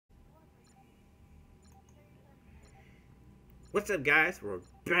What's up, guys? We're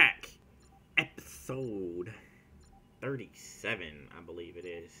back. Episode 37, I believe it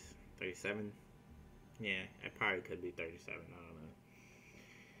is. 37? Yeah, it probably could be 37.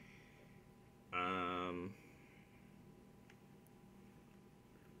 I don't know.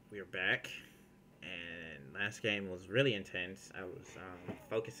 We're back. And last game was really intense. I was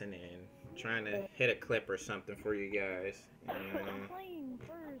focusing in, trying to hit a clip or something for you guys. And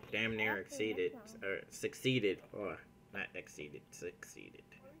damn near succeeded. Oh, not exceeded, succeeded.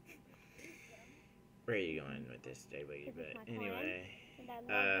 Where are you going with this, HawK-JBoogy? But anyway,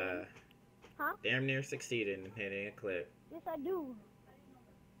 damn near succeeded in hitting a clip. Yes, I do.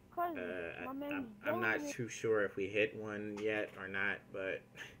 I'm not too sure if we hit one yet or not, but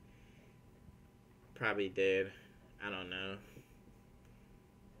probably did. I don't know.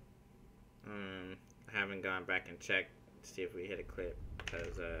 I haven't gone back and checked to see if we hit a clip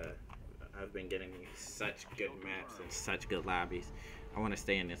because I've been getting such good maps and such good lobbies. I want to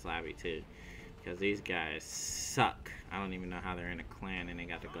stay in this lobby too because these guys suck. I don't even know how they're in a clan and they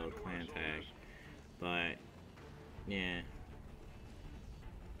got the gold clan tag. But yeah.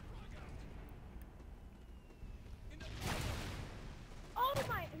 Oh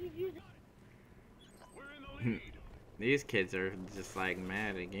my! He's using. These kids are just like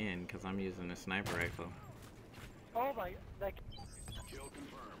mad again because I'm using a sniper rifle. Oh my! Like.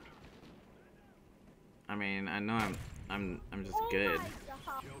 I mean, I know I'm just good.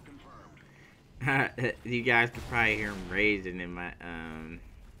 You guys could probably hear him raging in my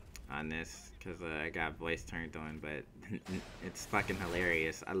on this because I got voice turned on, but it's fucking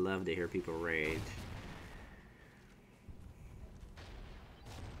hilarious. I love to hear people rage.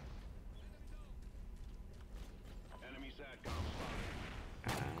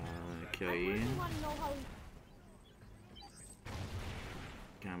 Kill you.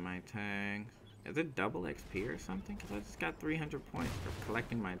 Got my tags. Is it double XP or something? Because I just got 300 points for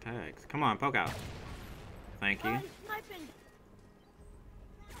collecting my tags. Come on, poke out. Thank you.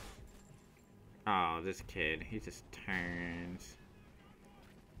 Oh, this kid. He just turns.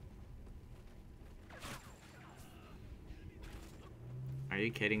 Are you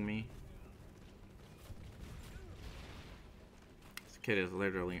kidding me? This kid is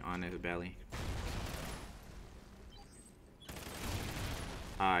literally on his belly.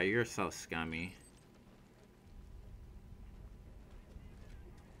 Ah, you're so scummy.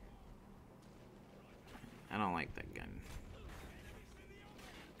 I don't like that gun.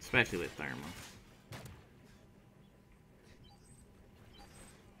 Especially with thermal.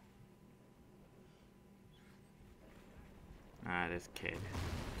 Ah, this kid.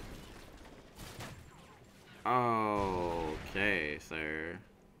 Okay, sir.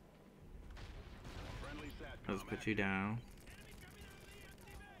 Let's put you down.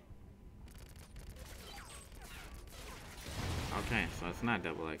 Okay, so it's not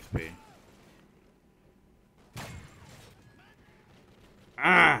double XP.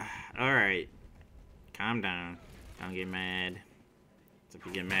 Ah! Alright. Calm down. Don't get mad. So if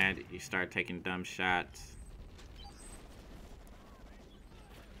you get mad, you start taking dumb shots.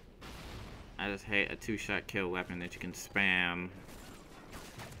 I just hate a two-shot kill weapon that you can spam.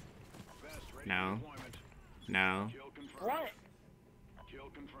 No. No. What? Kill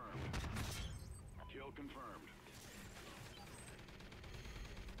confirmed. Kill confirmed.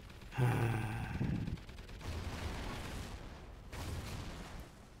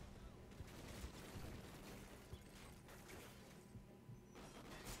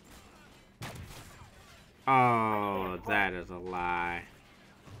 Oh, that is a lie.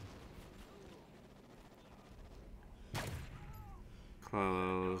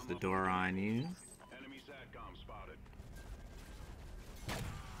 Close the door on you. Enemy SATCOM spotted.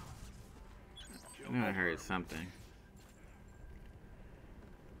 I knew I heard something.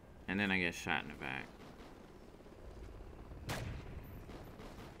 And then I get shot in the back.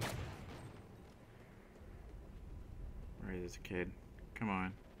 Where is this kid? Come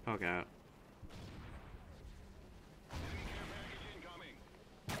on, poke out.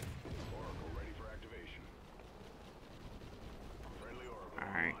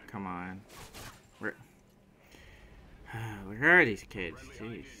 Alright, come on. Where are these kids?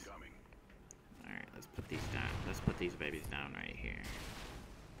 Jeez. Alright, let's put these down. Let's put these babies down right here.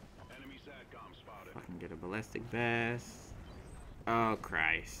 Fucking get a ballistic vest. Oh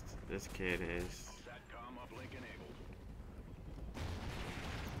Christ. This kid is.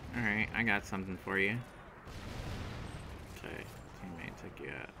 Alright, I got something for you. Okay, teammate took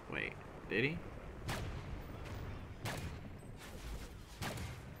you out. Wait, did he?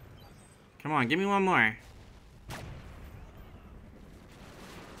 Come on, give me one more.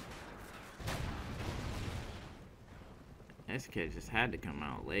 This kid just had to come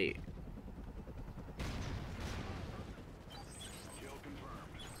out late. Kill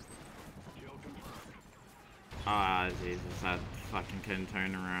confirmed. Kill confirmed. Ah, Jesus, I fucking couldn't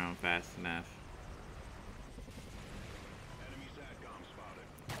turn around fast enough. Enemy SATCOM spotted.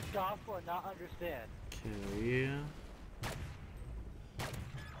 Stop or not understand. Kill you. SATCOM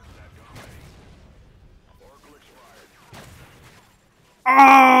ready. Oracle expired.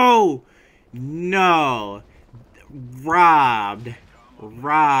 Oh! No! Robbed.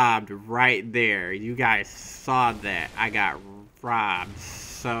 Robbed right there. You guys saw that. I got robbed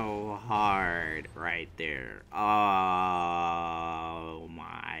so hard right there. Oh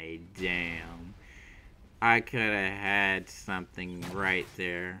my damn. I could have had something right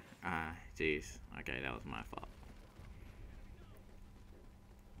there. Ah, jeez. Okay, that was my fault.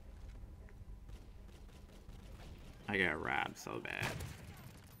 I got robbed so bad.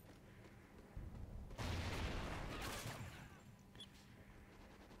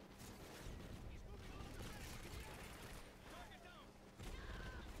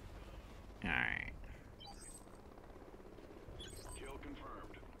 Alright. Kill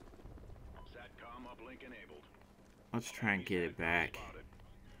confirmed. SATCOM uplink enabled. Let's try and get it SATCOM back. spotted.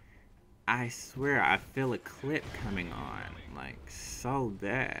 I swear I feel a clip coming on. Like, so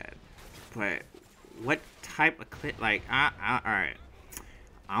bad. But what type of clip? Like, alright.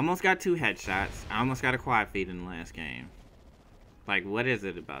 I almost got 2 headshots. I almost got a quad feed in the last game. Like, what is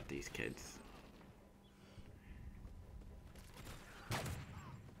it about these kids?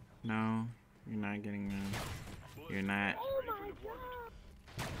 No, you're not getting them. You're not. Oh my god!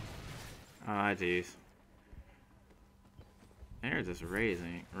 Oh, jeez. They're just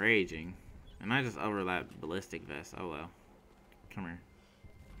raging. And I just overlapped ballistic vest. Oh well. Come here.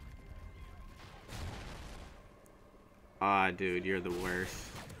 Aw, dude, you're the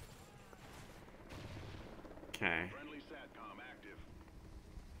worst. Okay. Friendly SATCOM active.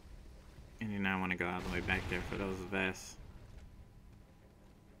 And you now want to go all the way back there for those vests.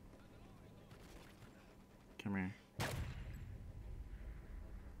 Come here.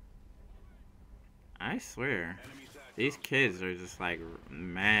 I swear, Enemy SATCOM these kids are just like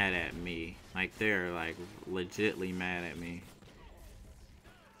mad at me. Like they're like legitly mad at me.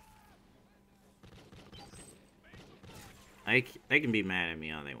 They can be mad at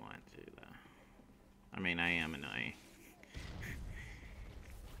me all they want to, though. I mean, I am annoying.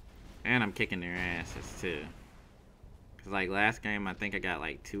 And I'm kicking their asses, too. Because, like, last game, I think I got,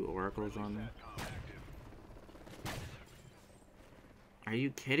 like, 2 oracles on them. SATCOM active. Are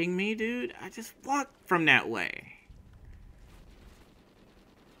you kidding me, dude? I just walked from that way.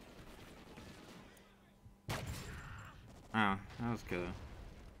 Oh, that was cool.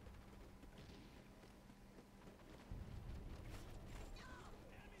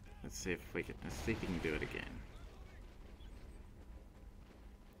 Let's see if we can do it again.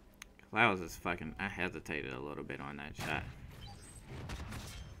 That was just fucking. I hesitated a little bit on that shot.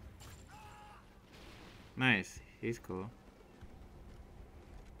 Nice. He's cool.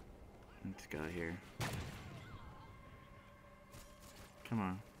 Let's go here. Come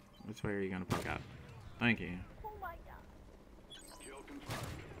on. Which way are you gonna poke out? Thank you. Oh my god! Kill confirmed.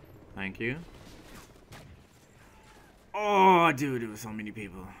 Thank you. Oh, dude, there was so many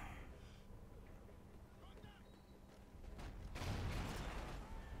people.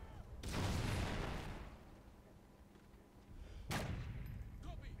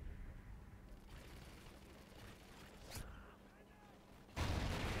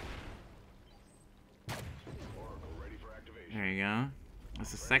 Oracle ready for activation. There you go.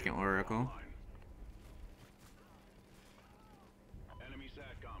 That's the second oracle. Online. Enemy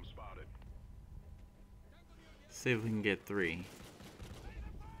SATCOM spotted. See if we can get 3.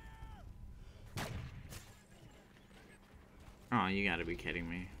 Oh, you gotta be kidding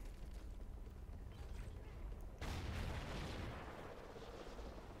me.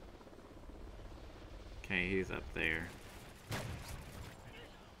 Okay, he's up there.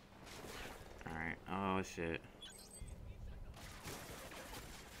 Alright, oh shit.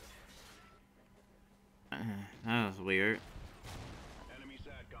 That was weird. Enemy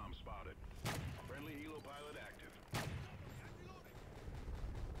SATCOM spotted. Friendly helo pilot active.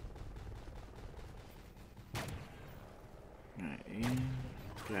 Got you.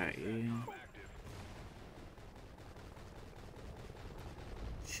 Got you. Active.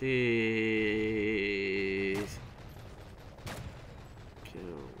 Jeez.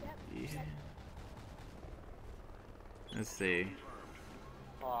 Kill. Yeah. Let's see.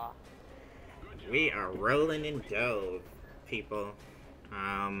 Aw. We are rolling in dough, people.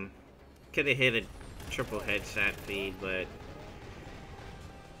 Could have hit a triple headshot feed, but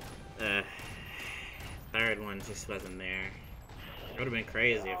third one just wasn't there. It would have been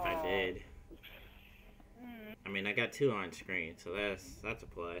crazy if I did. I mean, I got 2 on screen, so that's a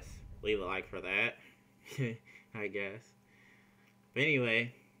plus. Leave a like for that, I guess. But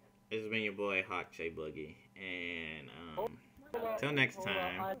anyway, this has been your boy HawK-JBoogy, and until next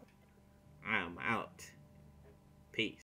time, I'm out. Peace.